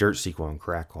the Joe Dirt sequel on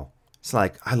Crackle. It's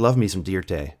like, I love me some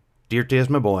Dirte. Dirte is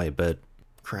my boy, but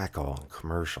Crackle and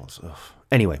commercials. Ugh.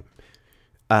 Anyway,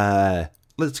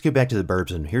 let's get back to the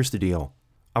Burbs, and here's the deal.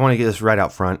 I want to get this right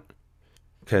out front,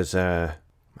 because I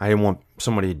didn't want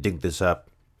somebody to dig this up.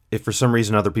 If for some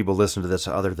reason other people listen to this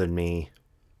other than me,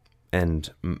 and,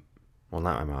 well,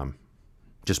 not my mom,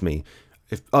 just me.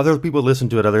 If other people listen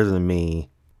to it other than me,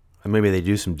 and maybe they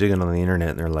do some digging on the internet,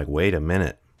 and they're like, wait a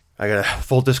minute. I got a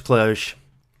full disclosure.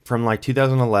 From like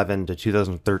 2011 to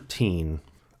 2013,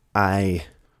 I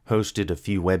hosted a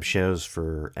few web shows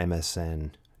for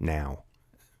MSN Now.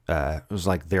 It was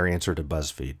like their answer to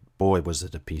BuzzFeed. Boy, was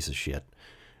it a piece of shit.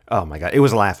 Oh my God, it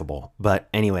was laughable. But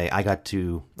anyway, I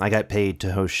got paid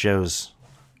to host shows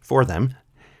for them,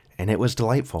 and it was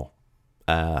delightful.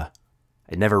 I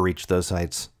never reached those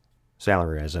sites'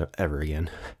 salary as ever again.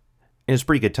 It was a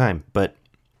pretty good time, but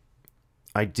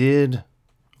I did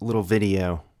a little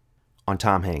video on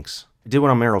Tom Hanks. I did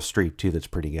one on Meryl Streep too that's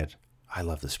pretty good. I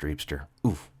love the Streepster.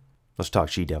 Oof. Let's talk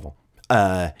She-Devil.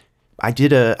 I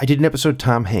did an episode of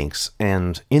Tom Hanks,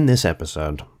 and in this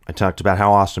episode, I talked about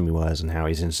how awesome he was and how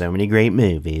he's in so many great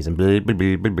movies and blah, blah,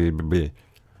 blah, blah, blah, blah.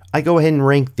 I go ahead and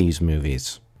rank these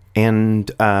movies.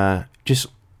 And just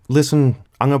listen.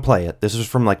 I'm going to play it. This is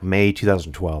from like May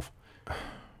 2012.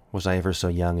 Was I ever so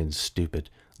young and stupid?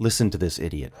 Listen to this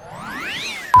idiot.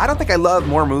 I don't think I love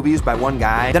more movies by one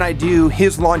guy than I do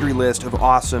his laundry list of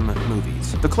awesome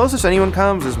movies. The closest anyone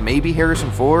comes is maybe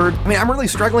Harrison Ford. I mean, I'm really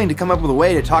struggling to come up with a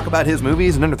way to talk about his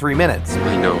movies in under 3 minutes.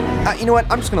 I know. You know what?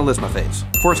 I'm just gonna list my faves.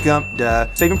 Forrest Gump,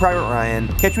 duh. Saving Private Ryan,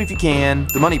 Catch Me If You Can,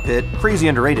 The Money Pit, crazy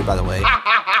underrated by the way.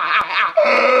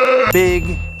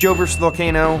 Big, Joe vs. the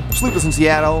Volcano, Sleepless in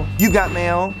Seattle, You Got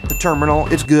Mail, The Terminal,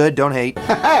 It's Good, Don't Hate,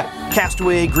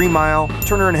 Castaway, Green Mile,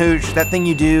 Turner and Hooch, That Thing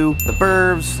You Do, The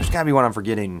Burbs, there's gotta be one I'm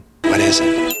forgetting. What is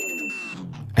it?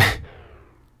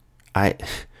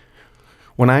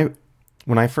 When I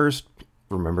first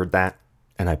remembered that,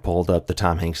 and I pulled up the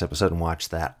Tom Hanks episode and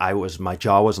watched that, my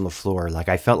jaw was on the floor, like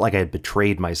I felt like I had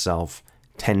betrayed myself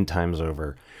 10 times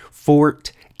over.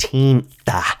 14th.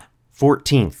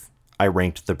 I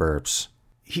ranked The Burbs.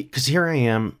 Because here I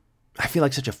am, I feel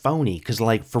like such a phony. Because,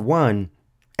 like, for one,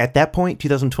 at that point,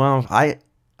 2012, I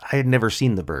had never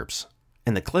seen The Burbs.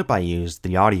 And the clip I used,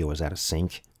 the audio was out of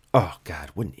sync. Oh,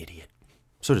 God, what an idiot.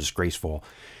 So disgraceful.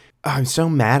 Oh, I'm so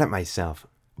mad at myself.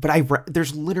 But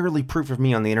there's literally proof of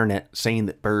me on the internet saying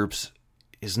that Burbs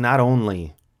is not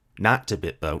only not to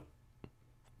Bitboat,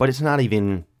 but it's not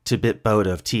even to Bitboat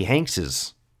of T.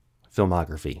 Hanks's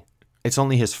filmography. It's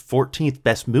only his 14th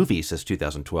best movie since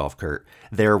 2012, Kurt.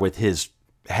 There with his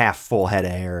half-full head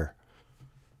of hair.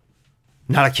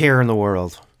 Not a care in the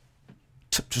world.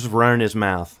 Just running his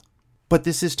mouth. But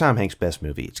this is Tom Hanks' best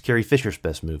movie. It's Carrie Fisher's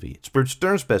best movie. It's Bruce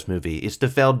Stern's best movie. It's the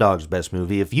Feld Dog's best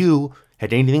movie. If you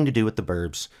had anything to do with The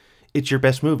Burbs, it's your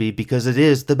best movie because it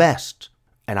is the best.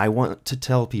 And I want to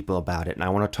tell people about it, and I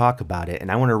want to talk about it,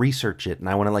 and I want to research it, and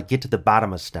I want to get to the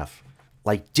bottom of stuff.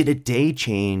 Like, did a day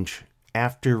change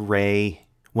after Ray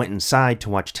went inside to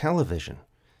watch television?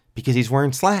 Because he's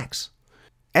wearing slacks.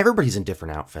 Everybody's in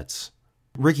different outfits.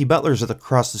 Ricky Butler's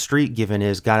across the street giving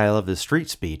his God, I Love This Street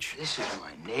speech. This is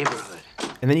my neighborhood.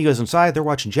 And then he goes inside, they're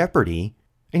watching Jeopardy,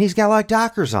 and he's got like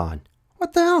Dockers on.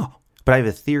 What the hell? But I have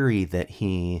a theory that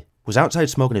he was outside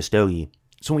smoking a stogie.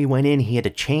 So when he went in, he had to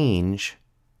change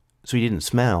so he didn't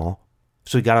smell.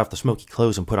 So he got off the smoky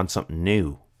clothes and put on something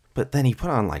new. But then he put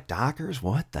on like Dockers?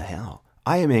 What the hell?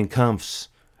 I am in comfs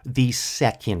the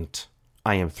second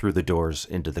I am through the doors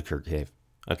into the Kurt Cave.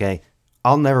 Okay?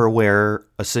 I'll never wear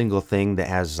a single thing that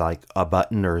has like a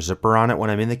button or a zipper on it when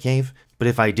I'm in the cave. But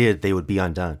if I did, they would be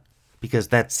undone. Because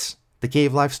that's the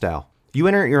cave lifestyle. You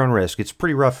enter at your own risk. It's a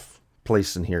pretty rough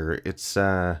place in here. It's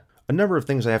a number of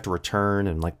things I have to return,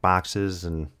 and like boxes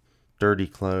and dirty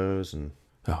clothes and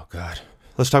oh God.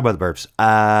 Let's talk about The Burbs.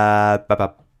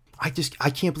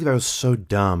 I can't believe I was so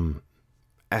dumb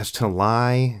as to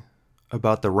lie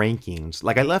about the rankings.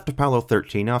 Like, I left Apollo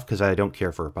 13 off because I don't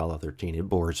care for Apollo 13. It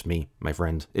bores me, my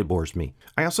friend. It bores me.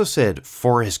 I also said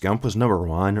Forrest Gump was number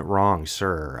 1. Wrong,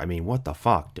 sir. I mean, what the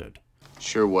fuck, dude?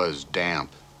 Sure was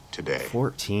damp today.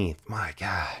 14th. My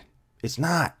God. It's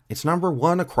not. It's number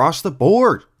 1 across the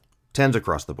board. 10's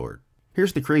across the board.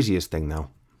 Here's the craziest thing, though.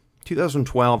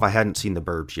 2012, I hadn't seen The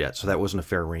Burbs yet, so that wasn't a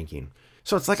fair ranking.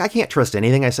 So it's like I can't trust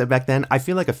anything I said back then. I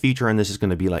feel like a feature on this is going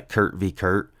to be like Kurt v.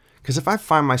 Kurt. Because if I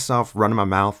find myself running my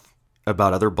mouth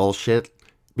about other bullshit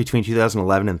between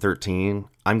 2011 and 13,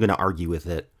 I'm going to argue with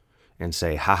it and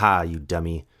say, haha, you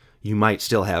dummy. You might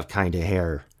still have kind of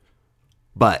hair.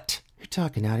 But you're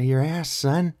talking out of your ass,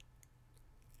 son.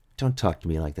 Don't talk to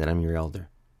me like that. I'm your elder.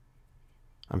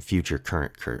 I'm future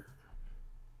current Kurt.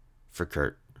 For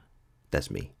Kurt. That's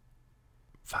me.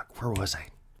 Fuck, where was I?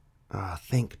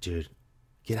 Think, dude.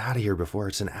 Get out of here before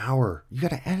it's an hour. You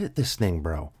gotta edit this thing,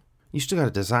 bro. You still gotta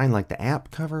design, like, the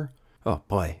app cover. Oh,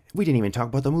 boy. We didn't even talk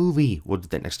about the movie. We'll do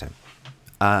that next time.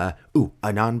 A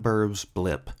non-burbs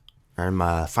blip. I'm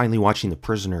finally watching the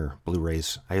Prisoner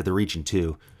Blu-rays. I have the Region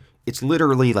 2. It's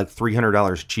literally like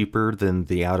 $300 cheaper than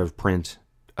the out-of-print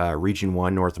Region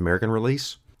 1 North American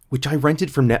release, which I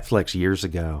rented from Netflix years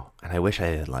ago, and I wish I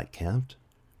had, like, kept.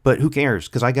 But who cares?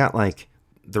 Because I got, like,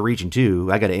 the Region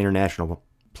 2. I got an international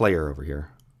player over here.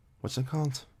 What's it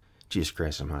called? Jesus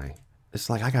Christ, I'm high. It's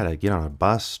like I gotta get on a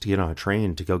bus to get on a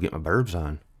train to go get my burbs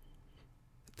on.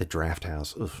 The Draft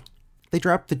House. Ugh. They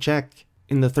dropped the check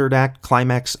in the third act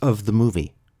climax of the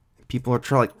movie. People are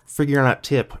like figuring out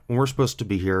tip when we're supposed to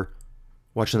be here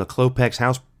watching the Klopex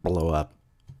house blow up.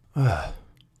 Ugh.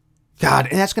 God,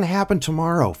 and that's gonna happen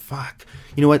tomorrow. Fuck.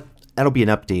 You know what? That'll be an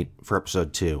update for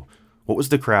episode 2. What was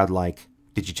the crowd like?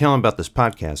 Did you tell them about this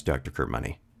podcast, Dr. Kurt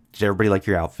Money? Did everybody like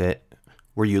your outfit?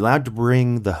 Were you allowed to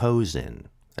bring the hose in?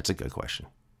 That's a good question.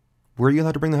 Were you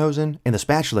allowed to bring the hose in? And the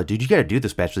spatula, dude, you gotta do the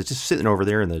spatula. It's just sitting over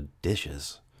there in the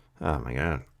dishes. Oh my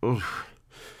God. Oof.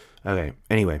 Okay,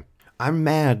 anyway. I'm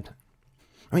mad.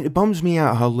 I mean, it bums me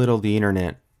out how little the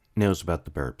internet knows about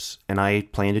the burps. And I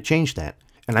plan to change that.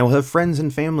 And I will have friends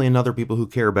and family and other people who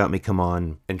care about me come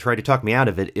on and try to talk me out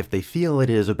of it if they feel it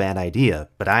is a bad idea.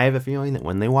 But I have a feeling that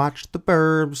when they watch the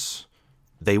Burbs,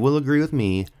 they will agree with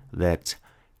me that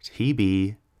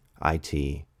TBITBOAT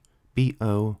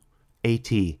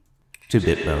to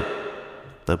BitBoat.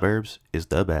 The Burbs is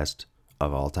the best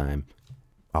of all time.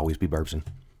 Always be burbsing.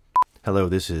 Hello,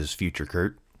 this is future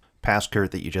Kurt. Past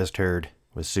Kurt that you just heard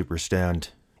was super stoned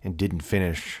and didn't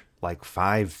finish like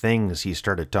 5 things he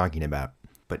started talking about.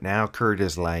 But now Kurt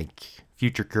is like,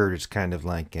 future Kurt is kind of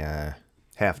like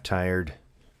half tired,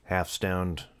 half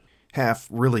stoned, half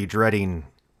really dreading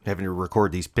having to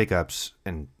record these pickups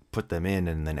and put them in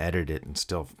and then edit it and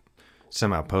still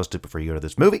somehow post it before you go to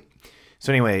this movie.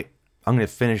 So anyway, I'm going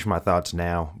to finish my thoughts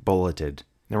now, bulleted.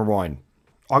 Number 1,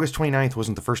 August 29th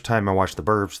wasn't the first time I watched The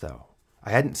Burbs, though.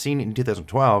 I hadn't seen it in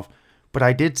 2012, but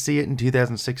I did see it in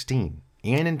 2016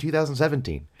 and in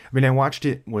 2017. I mean, I watched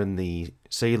it when the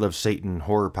Sale of Satan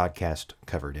horror podcast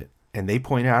covered it, and they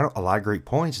pointed out a lot of great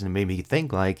points, and it made me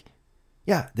think, like,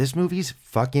 yeah, this movie's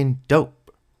fucking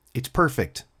dope. It's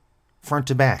perfect, front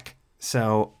to back.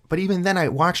 So, but even then I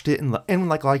watched it and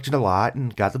like liked it a lot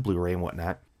and got the Blu-ray and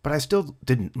whatnot, but I still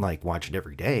didn't like watch it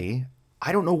every day.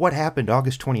 I don't know what happened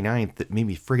August 29th that made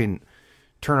me friggin'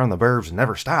 turn on the Burbs and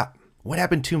never stop. What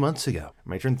happened 2 months ago?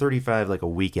 I turned 35 like a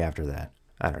week after that.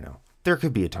 I don't know. There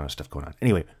could be a ton of stuff going on.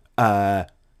 Anyway,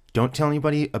 don't tell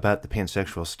anybody about the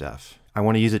pansexual stuff. I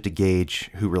want to use it to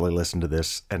gauge who really listened to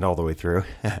this and all the way through.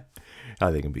 I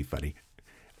think it'd be funny.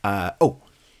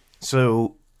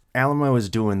 So Alamo is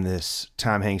doing this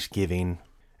Tom Hanks Giving,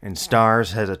 and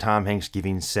Stars has a Tom Hanks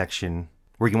Giving section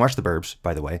where you can watch the Burbs,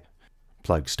 by the way.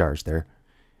 Plug Stars there.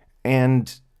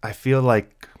 And I feel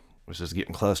like this is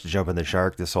getting close to jumping the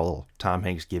shark, this whole Tom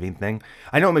Hanks Giving thing.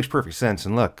 I know it makes perfect sense,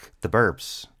 and look, the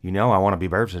Burbs. You know I want to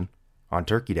be burbsing on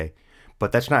Turkey Day,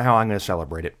 but that's not how I'm going to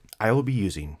celebrate it. I will be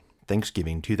using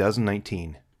Thanksgiving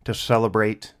 2019 to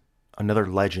celebrate another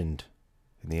legend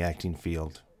in the acting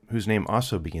field, whose name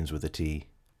also begins with a T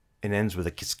and ends with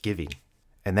a Kisgiving.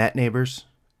 And that, neighbors,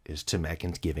 is Tim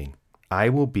Atkins Giving. I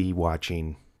will be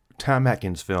watching Tom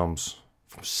Atkins films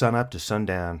from sunup to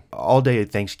sundown all day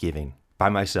at Thanksgiving by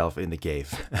myself in the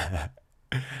cave.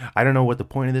 I don't know what the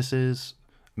point of this is.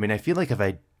 I mean, I feel like if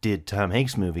I did Tom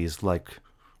Hanks movies like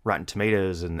Rotten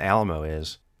Tomatoes and Alamo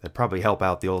is, that'd probably help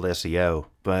out the old SEO.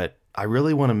 But I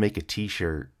really want to make a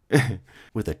t-shirt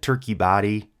with a turkey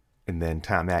body and then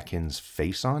Tom Atkins'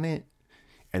 face on it.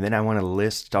 And then I want to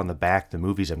list on the back the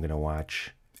movies I'm going to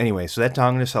watch. Anyway, so that's how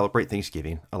I'm going to celebrate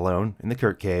Thanksgiving, alone in the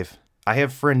Kurt Cave. I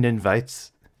have friend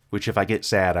invites, which if I get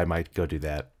sad, I might go do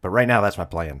that. But right now, that's my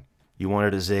plan. You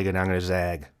wanted to zig, and I'm going to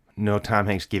zag. No Tom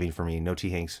Hanks Giving for me, no T.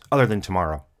 Hanks, other than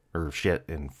tomorrow, or shit,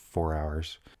 in 4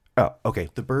 hours. Oh, okay,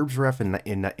 the Burbs ref in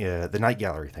the Night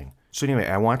Gallery thing. So anyway,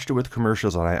 I watched it with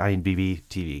commercials on IMDb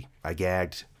TV. I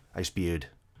gagged, I spewed,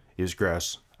 it was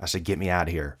gross. I said, get me out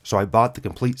of here. So I bought the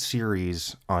complete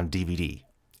series on DVD.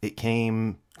 It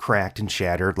came cracked and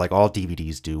shattered like all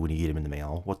DVDs do when you get them in the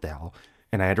mail. What the hell?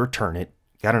 And I had to return it.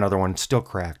 Got another one, still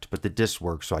cracked, but the disc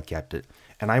worked, so I kept it.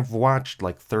 And I've watched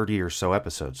like 30 or so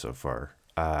episodes so far.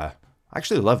 I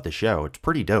actually love the show. It's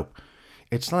pretty dope.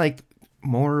 It's like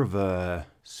more of a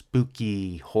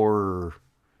spooky horror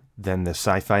than the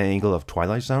sci-fi angle of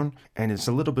Twilight Zone, and it's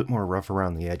a little bit more rough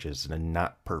around the edges and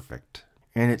not perfect.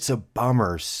 And it's a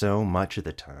bummer so much of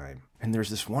the time. And there's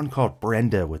this one called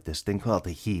Brenda with this thing called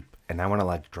the heap, and I want to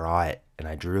like draw it, and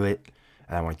I drew it,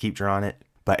 and I want to keep drawing it.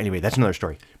 But anyway, that's another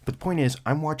story. But the point is,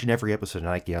 I'm watching every episode of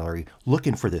Night Gallery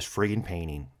looking for this friggin'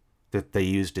 painting that they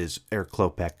used as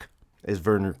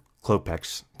Werner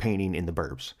Klopek's painting in The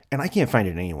Burbs. And I can't find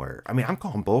it anywhere. I mean, I'm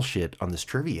calling bullshit on this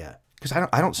trivia because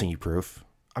I don't see any proof.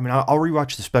 I mean, I'll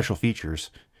rewatch the special features,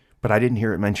 but I didn't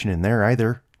hear it mentioned in there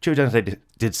either. Joe Dante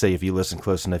did say if you listen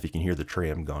close enough, you can hear the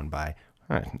tram going by.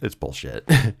 It's bullshit.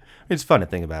 It's fun to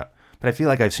think about. But I feel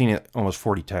like I've seen it almost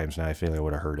 40 times now. I feel like I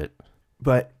would have heard it.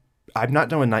 But I'm not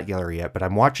done with Night Gallery yet, but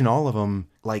I'm watching all of them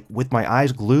like with my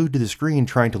eyes glued to the screen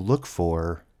trying to look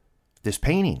for this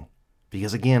painting.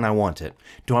 Because again, I want it.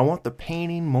 Do I want the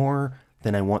painting more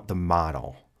than I want the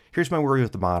model? Here's my worry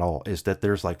with the model is that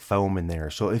there's like foam in there.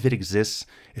 So if it exists,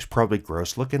 it's probably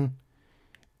gross looking.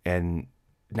 And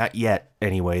not yet,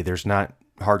 anyway. There's not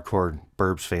hardcore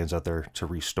Burbs fans out there to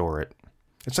restore it.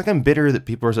 It's like I'm bitter that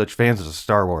people are such fans of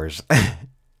Star Wars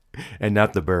and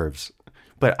not the Burbs.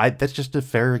 But that's just a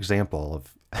fair example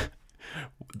of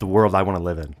the world I want to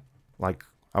live in. Like,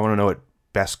 I want to know what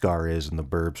Beskar is in the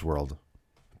Burbs world.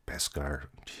 Beskar.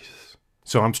 Jesus.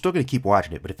 So I'm still going to keep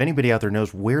watching it, but if anybody out there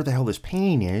knows where the hell this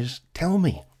painting is, tell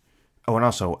me. Oh, and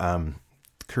also,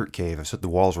 Kurt Cave, I said the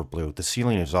walls were blue. The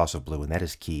ceiling is also blue, and that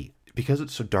is key. Because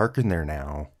it's so dark in there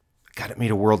now, God, it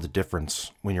made a world of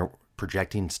difference when you're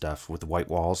projecting stuff with the white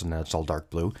walls and now it's all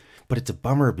dark blue. But it's a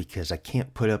bummer because I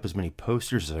can't put up as many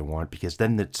posters as I want because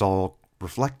then it's all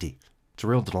reflecty. It's a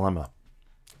real dilemma.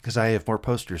 Because I have more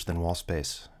posters than wall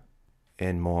space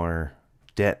and more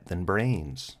debt than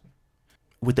brains.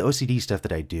 With the OCD stuff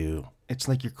that I do, it's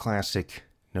like your classic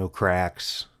no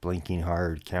cracks, blinking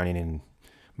hard, counting in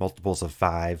multiples of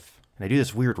 5. And I do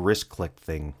this weird wrist click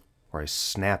thing where I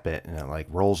snap it and it like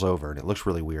rolls over and it looks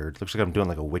really weird. It looks like I'm doing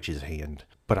like a witch's hand.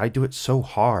 But I do it so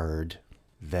hard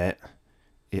that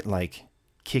it like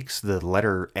kicks the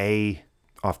letter A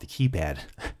off the keypad.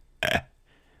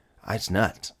 It's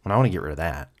nuts. And I want to get rid of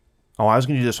that. Oh, I was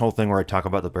going to do this whole thing where I talk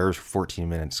about the Bears for 14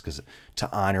 minutes because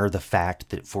to honor the fact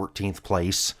that 14th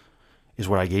place is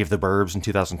what I gave the Burbs in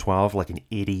 2012, like an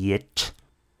idiot.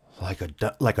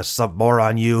 Like a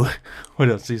sub-moron you. What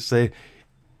else do you say?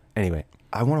 Anyway,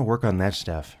 I want to work on that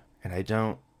stuff, and I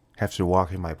don't have to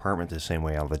walk in my apartment the same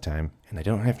way all the time, and I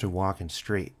don't have to walk in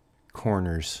straight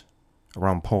corners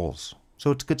around poles.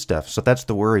 So it's good stuff. So that's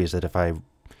the worry, is that if I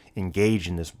engage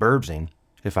in this burbsing,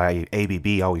 if I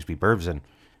ABB, always be burbsing,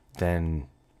 then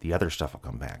the other stuff will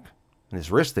come back. And this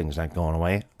wrist thing's not going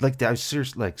away. Like, I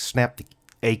seriously, like, snapped the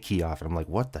A key off, and I'm like,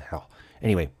 what the hell?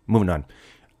 Anyway, moving on.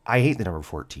 I hate the number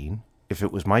 14. If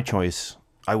it was my choice,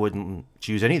 I wouldn't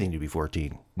choose anything to be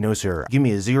 14. No, sir. Give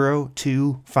me a 0,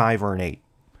 2, 5, or an 8.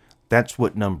 That's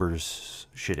what numbers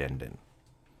should end in.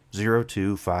 0,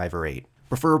 2, 5, or 8.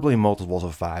 Preferably multiples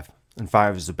of 5. And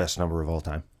 5 is the best number of all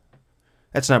time.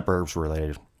 That's not Burbs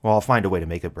related. Well, I'll find a way to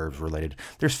make it Burbs related.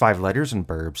 There's 5 letters in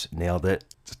Burbs. Nailed it.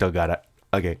 Still got it.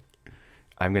 Okay.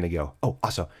 I'm going to go. Oh,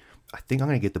 also, I think I'm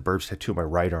going to get the Burbs tattoo on my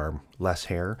right arm. Less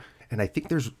hair. And I think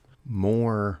there's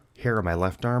more hair on my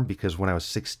left arm because when I was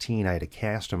 16, I had a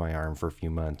cast on my arm for a few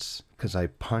months because I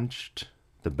punched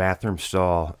the bathroom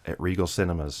stall at Regal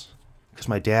Cinemas because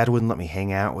my dad wouldn't let me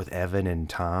hang out with Evan and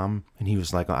Tom. And he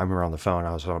was like, I remember on the phone,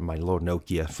 I was on my little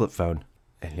Nokia flip phone.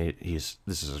 And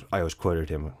I always quoted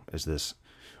him as this,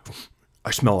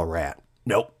 I smell a rat.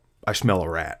 Nope, I smell a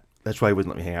rat. That's why he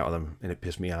wouldn't let me hang out with him, and it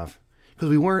pissed me off. Because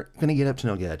we weren't going to get up to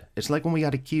no good. It's like when we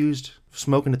got accused of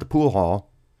smoking at the pool hall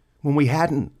when we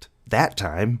hadn't that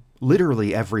time.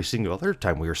 Literally every single other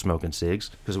time we were smoking cigs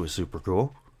because it was super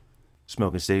cool.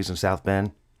 Smoking cigs in South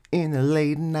Bend in the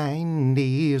late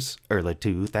 90s, early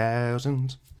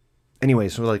 2000s. Anyway,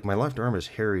 so like my left arm is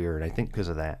hairier, and I think because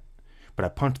of that. But I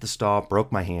punched the stall,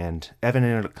 broke my hand. Evan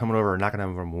ended up coming over and knocking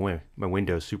on my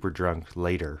window super drunk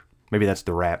later. Maybe that's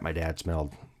the rat my dad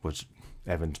smelled, was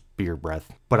Evan's beer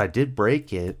breath. But I did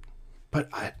break it. But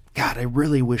I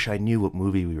really wish I knew what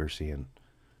movie we were seeing.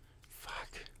 Fuck.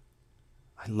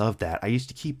 I love that. I used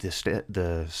to keep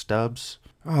the stubs.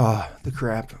 Oh, the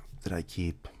crap that I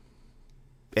keep.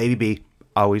 ABB,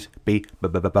 always be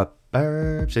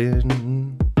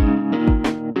burbsing.